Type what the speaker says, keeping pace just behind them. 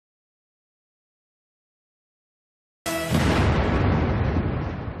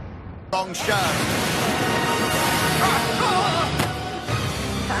wrong show.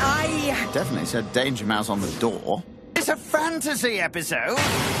 Definitely said Danger Mouse on the door. It's a fantasy episode.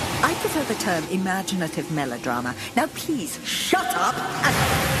 I prefer the term imaginative melodrama. Now, please, shut up and...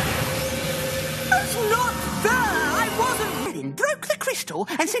 That's not fair! I wasn't... Broke the crystal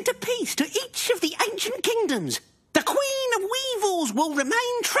and sent a piece to each of the ancient kingdoms. The Queen of Weevils will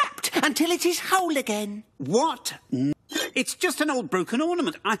remain trapped until it is whole again. What? It's just an old broken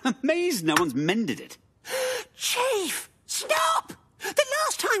ornament. I'm amazed no one's mended it. Chief, stop! The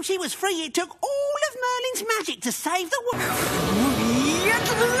last time she was free, it took all of Merlin's magic to save the world.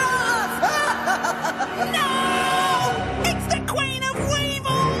 No! It's the Queen of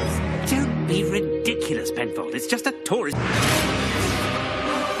Weevils! Don't be ridiculous, Penfold. It's just a tourist...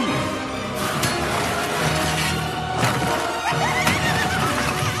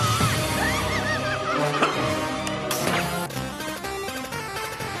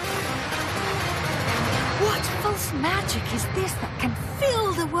 Magic is this that can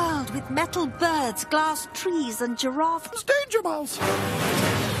fill the world with metal birds, glass trees, and giraffes? Danger Mouse! A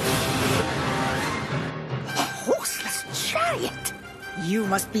horseless chariot! You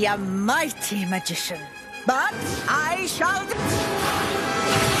must be a mighty magician. But I shall...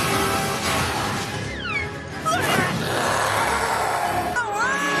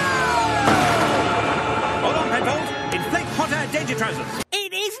 Hold on, Penfold! Inflate hot air danger trousers!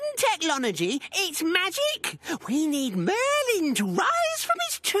 It isn't technology, it's magic. We need Merlin to rise from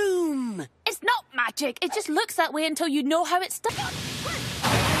his tomb. It's not magic. It just looks that way until you know how it's done.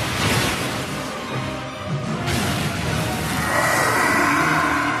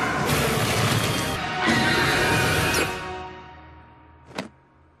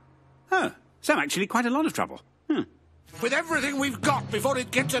 Oh, so actually quite a lot of trouble. With everything we've got before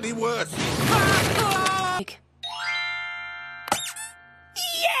it gets any worse.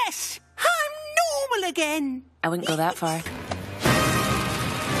 Yes! I'm normal again. I wouldn't go that far.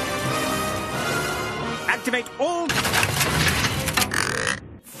 Activate all...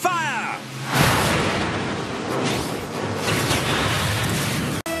 Fire!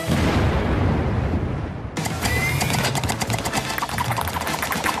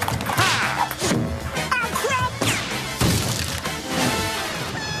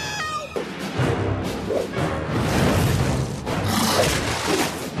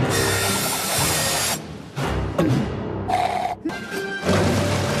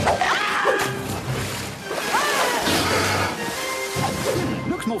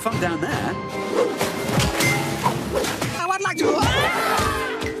 More fun down there. Oh, I'd like to...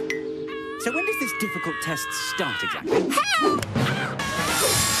 So when does this difficult test start exactly? Help!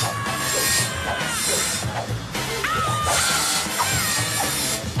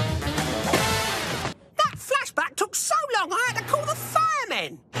 That flashback took so long I had to call the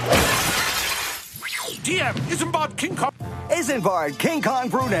firemen. DM, Isambard King Kong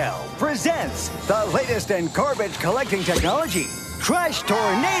Brunel presents the latest in garbage collecting technology. Trash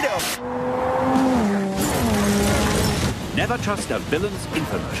Tornado! Never trust a villain's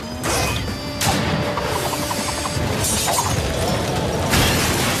infomercial.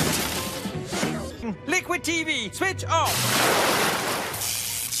 Liquid TV, switch off!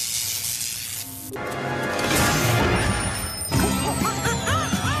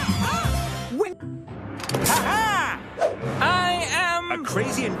 I am... a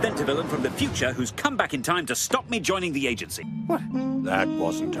crazy inventor villain from the future who's come back in time to stop me joining the agency. What? That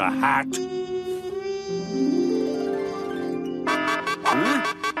wasn't a hat.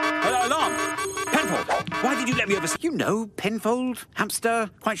 Alarm! Penfold! Why did you let me over... You know, Penfold,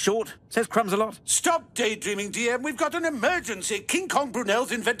 hamster, quite short, says crumbs a lot. Stop daydreaming, DM. We've got an emergency. King Kong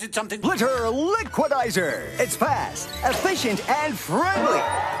Brunel's invented something... Glitter Liquidizer! It's fast, efficient, and friendly.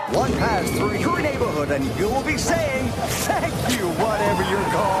 One pass through your neighborhood and you will be saying, thank you, whatever you're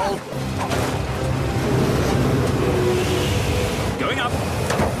called. Going up.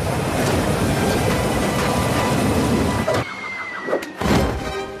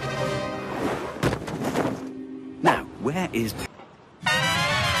 Now, where is...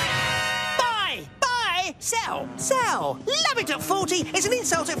 Buy! Buy! Sell! Sell! Love it at 40, it's an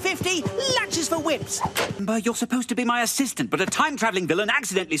insult at 50, lunches for wimps. But you're supposed to be my assistant, but a time-travelling villain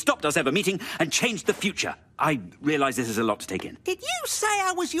accidentally stopped us ever meeting and changed the future. I realise this is a lot to take in. Did you say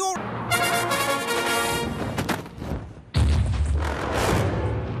I was your...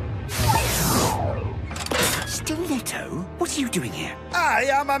 Stiletto? What are you doing here? I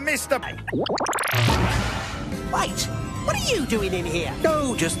am a Mr. Wait, what are you doing in here?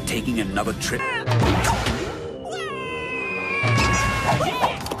 No, just taking another trip.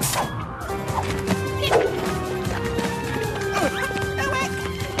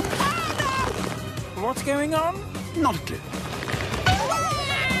 going on? Not a clue.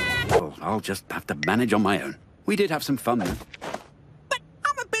 Well, I'll just have to manage on my own. We did have some fun, though. But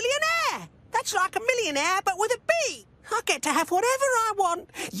I'm a billionaire. That's like a millionaire, but with a B. I get to have whatever I want.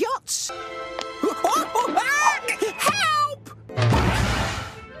 Yachts. Help!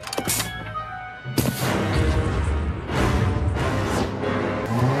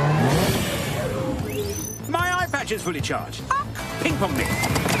 My eye patch is fully charged. Ping pong me.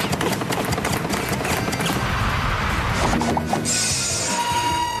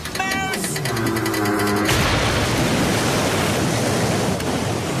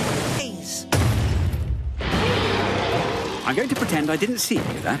 I'm going to pretend I didn't see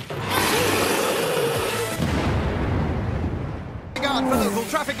any of that. Regard for local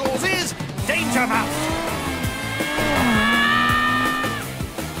traffic laws is Danger Mouse.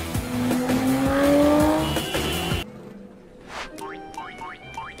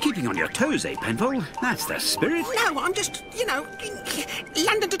 Keeping on your toes, eh, Penfold? That's the spirit. No, I'm just, you know,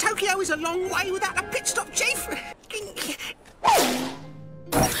 London to Tokyo is a long way without a pit stop, Chief.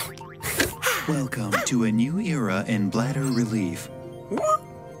 Welcome to a new era in bladder relief.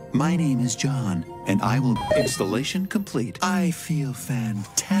 My name is John, and I will... Installation complete. I feel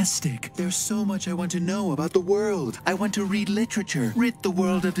fantastic. There's so much I want to know about the world. I want to read literature, rid the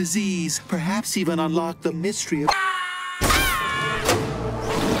world of disease, perhaps even unlock the mystery of...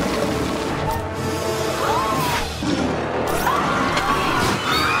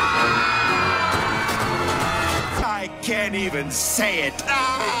 I can't even say it.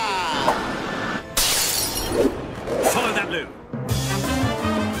 Follow that loo.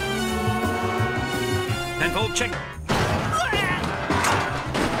 Penfold, check.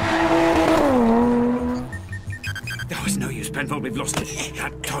 There was no use, Penfold. We've lost it.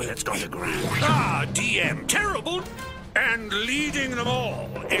 That toilet's gone to ground. Ah, DM, terrible. And leading them all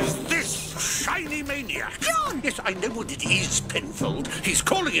is this shiny maniac. John! Yes, I know what it is, Penfold. He's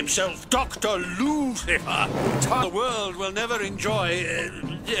calling himself Dr. Lucifer. The world will never enjoy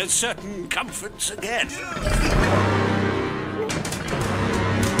certain comforts again.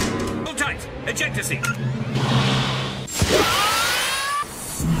 Hold tight. Ejector seat.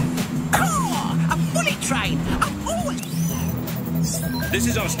 A bullet train! I'm always... This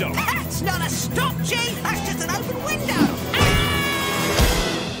is our stop. That's not a stop, Chief! That's just an open window!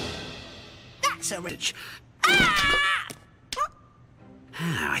 That's a rich...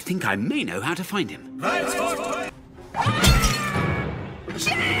 I think I may know how to find him.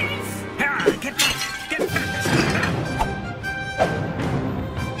 Chief! Get back! Get back!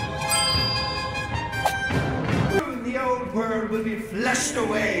 The old world will be flushed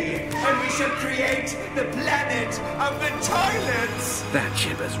away, and we shall create the planet of the toilets! That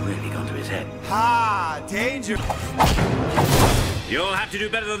chip has really gone to his head. Ah, danger! You'll have to do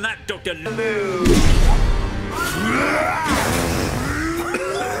better than that, Dr. Lou!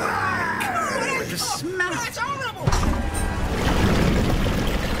 The smell. That's horrible!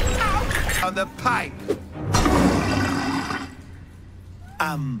 On the pipe!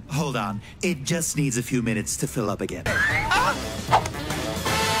 Hold on. It just needs a few minutes to fill up again.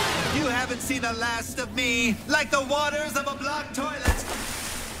 You haven't seen the last of me, like the waters of a blocked toilet!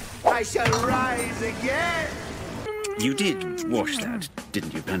 I shall rise again! You did wash that,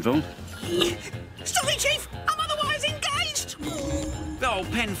 didn't you, Penfold? Sorry, Chief! I'm otherwise engaged! Oh,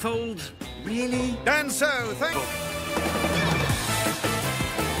 Penfold. Really? And so, thank you.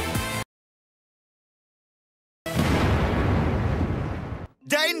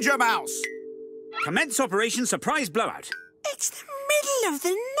 Danger Mouse! Commence Operation Surprise Blowout. It's the middle of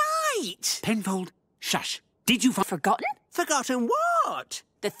the night! Penfold, shush. Did you Forgotten? Forgotten what?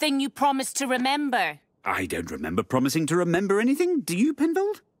 The thing you promised to remember. I don't remember promising to remember anything. Do you,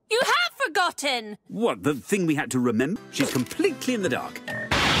 Penfold? You have forgotten! What, the thing we had to remember? She's completely in the dark. I'm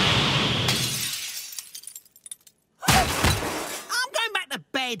going back to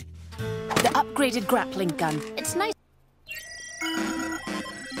bed. The upgraded grappling gun. It's nice.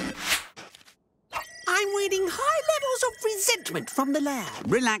 I'm reading high levels of resentment from the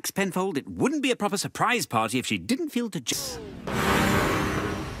lab. Relax, Penfold. It wouldn't be a proper surprise party if she didn't feel to...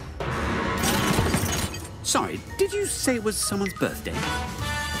 Sorry, did you say it was someone's birthday?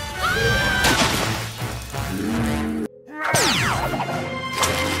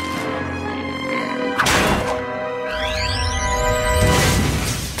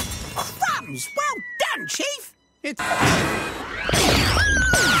 Crumbs! Well done, Chief!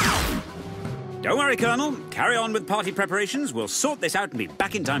 Don't worry, Colonel. Carry on with party preparations. We'll sort this out and be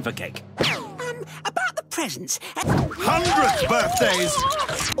back in time for cake. About the presents... 100 birthdays!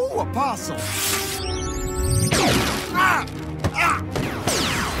 Oh, a parcel.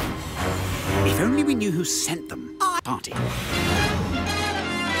 If only we knew who sent them. Party.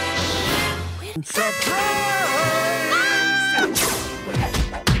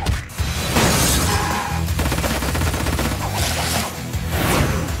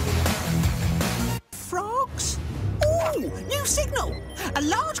 Frogs? Ooh, new signal. A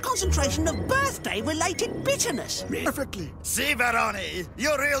large concentration of birthday-related bitterness. Perfectly. See, Veroni,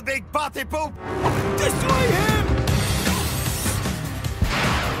 you real big potty poop. Destroy him!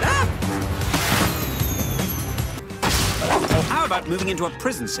 How about moving into a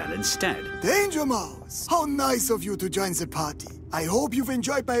prison cell instead? Danger Mouse! How nice of you to join the party. I hope you've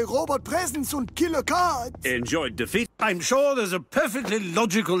enjoyed my robot presents and killer cards. Enjoyed defeat? I'm sure there's a perfectly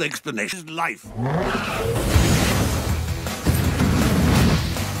logical explanation. Life.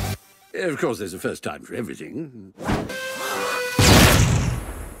 Of course, there's a first time for everything.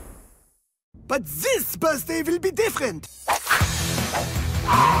 But this birthday will be different.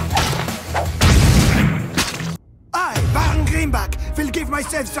 I, Baron Greenback, will give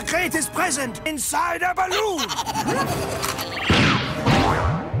myself the greatest present inside a balloon.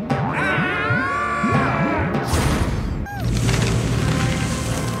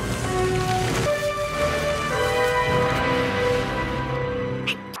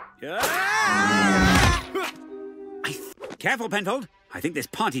 Careful, Penfold. I think this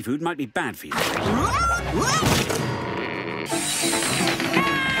party food might be bad for you.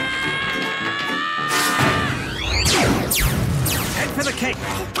 Head for the cake.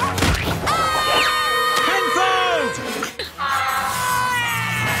 Penfold!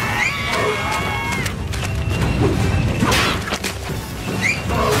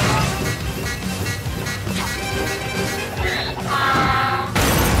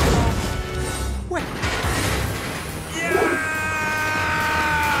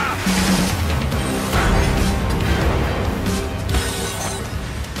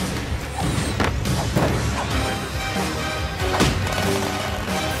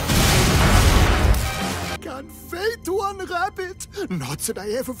 Fate to unwrap it. Not that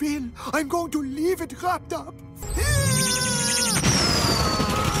I ever will. I'm going to leave it wrapped up.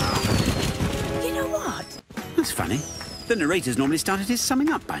 You know what? That's funny. The narrator's normally started his summing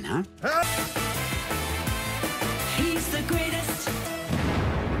up by now. He's the greatest.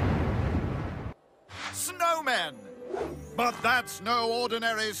 Snowmen! But that's no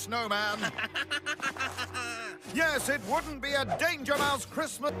ordinary snowman. Yes, it wouldn't be a Danger Mouse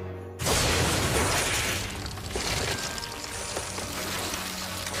Christmas.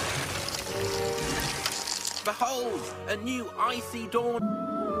 Behold, a new icy dawn.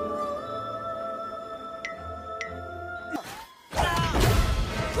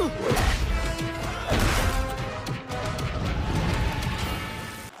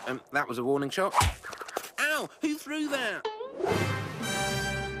 That was a warning shot. Ow! Who threw that?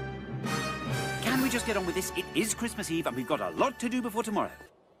 Can we just get on with this? It is Christmas Eve and we've got a lot to do before tomorrow.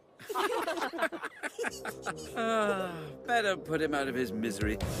 Better put him out of his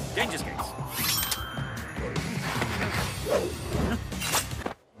misery. Danger skates.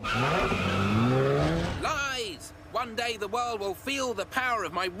 Lies! One day the world will feel the power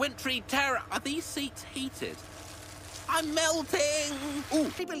of my wintry terror. Are these seats heated? I'm melting! Ooh.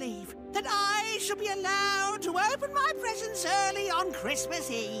 I believe that I shall be allowed to open my presents early on Christmas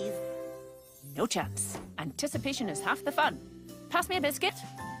Eve. No chance. Anticipation is half the fun. Pass me a biscuit.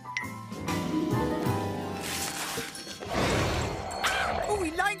 Oh,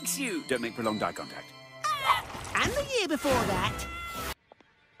 he likes you! Don't make prolonged eye contact. And the year before that.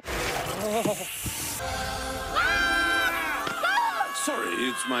 Sorry,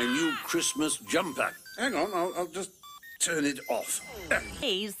 it's my new Christmas jumper. Hang on, I'll just turn it off.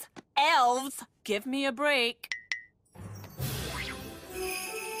 Please, elves, give me a break.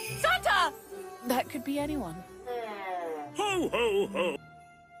 Santa! That could be anyone. Ho, ho, ho.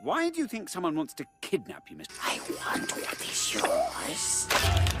 Why do you think someone wants to kidnap you, Mr. I want what is yours.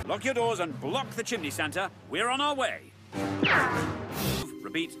 Lock your doors and block the chimney, Santa. We're on our way.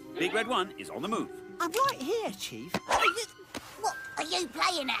 Repeat, Big Red One is on the move. I'm right here, Chief. What are you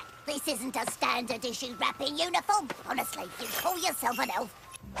playing at? This isn't a standard issue wrapping uniform. Honestly, you call yourself an elf.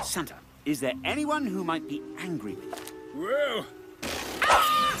 Santa, is there anyone who might be angry with you? Well...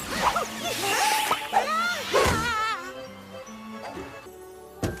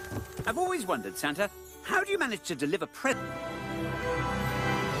 I've always wondered, Santa, how do you manage to deliver presents?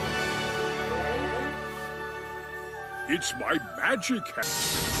 It's my magic hat.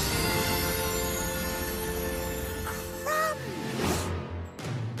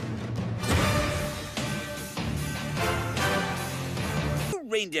 No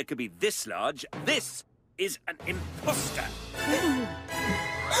reindeer could be this large. This is an imposter.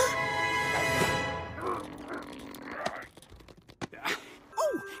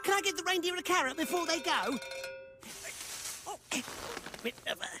 I give the reindeer a carrot before they go? Oh, bit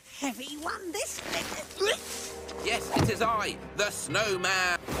of a heavy one, this. Yes, it is I, the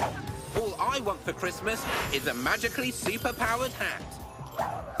snowman. All I want for Christmas is a magically super-powered hat.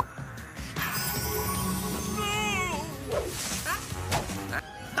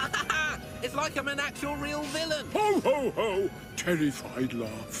 It's like I'm an actual real villain. Ho, ho, ho! Terrified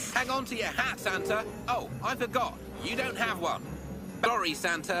laugh. Hang on to your hat, Santa. Oh, I forgot. You don't have one. Sorry,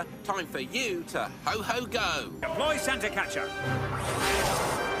 Santa. Time for you to ho-ho-go. Deploy Santa Catcher.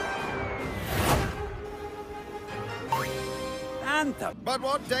 Anthem. But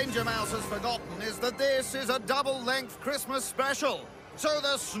what Danger Mouse has forgotten is that this is a double-length Christmas special. So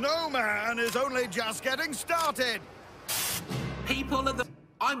the snowman is only just getting started. People of the...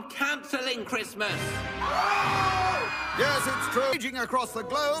 I'm cancelling Christmas. Yes, it's true. Raging across the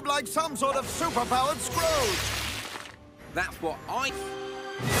globe like some sort of super-powered Scrooge. That's what I...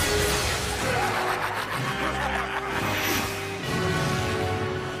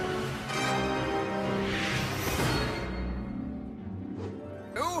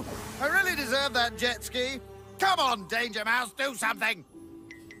 Ooh, I really deserve that jet ski. Come on, Danger Mouse, do something.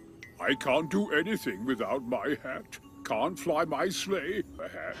 I can't do anything without my hat. Can't fly my sleigh, a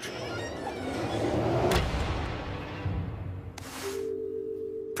hat.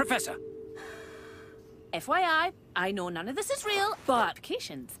 Professor. FYI, I know none of this is real, but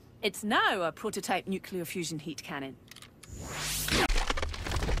applications. It's now a prototype nuclear fusion heat cannon.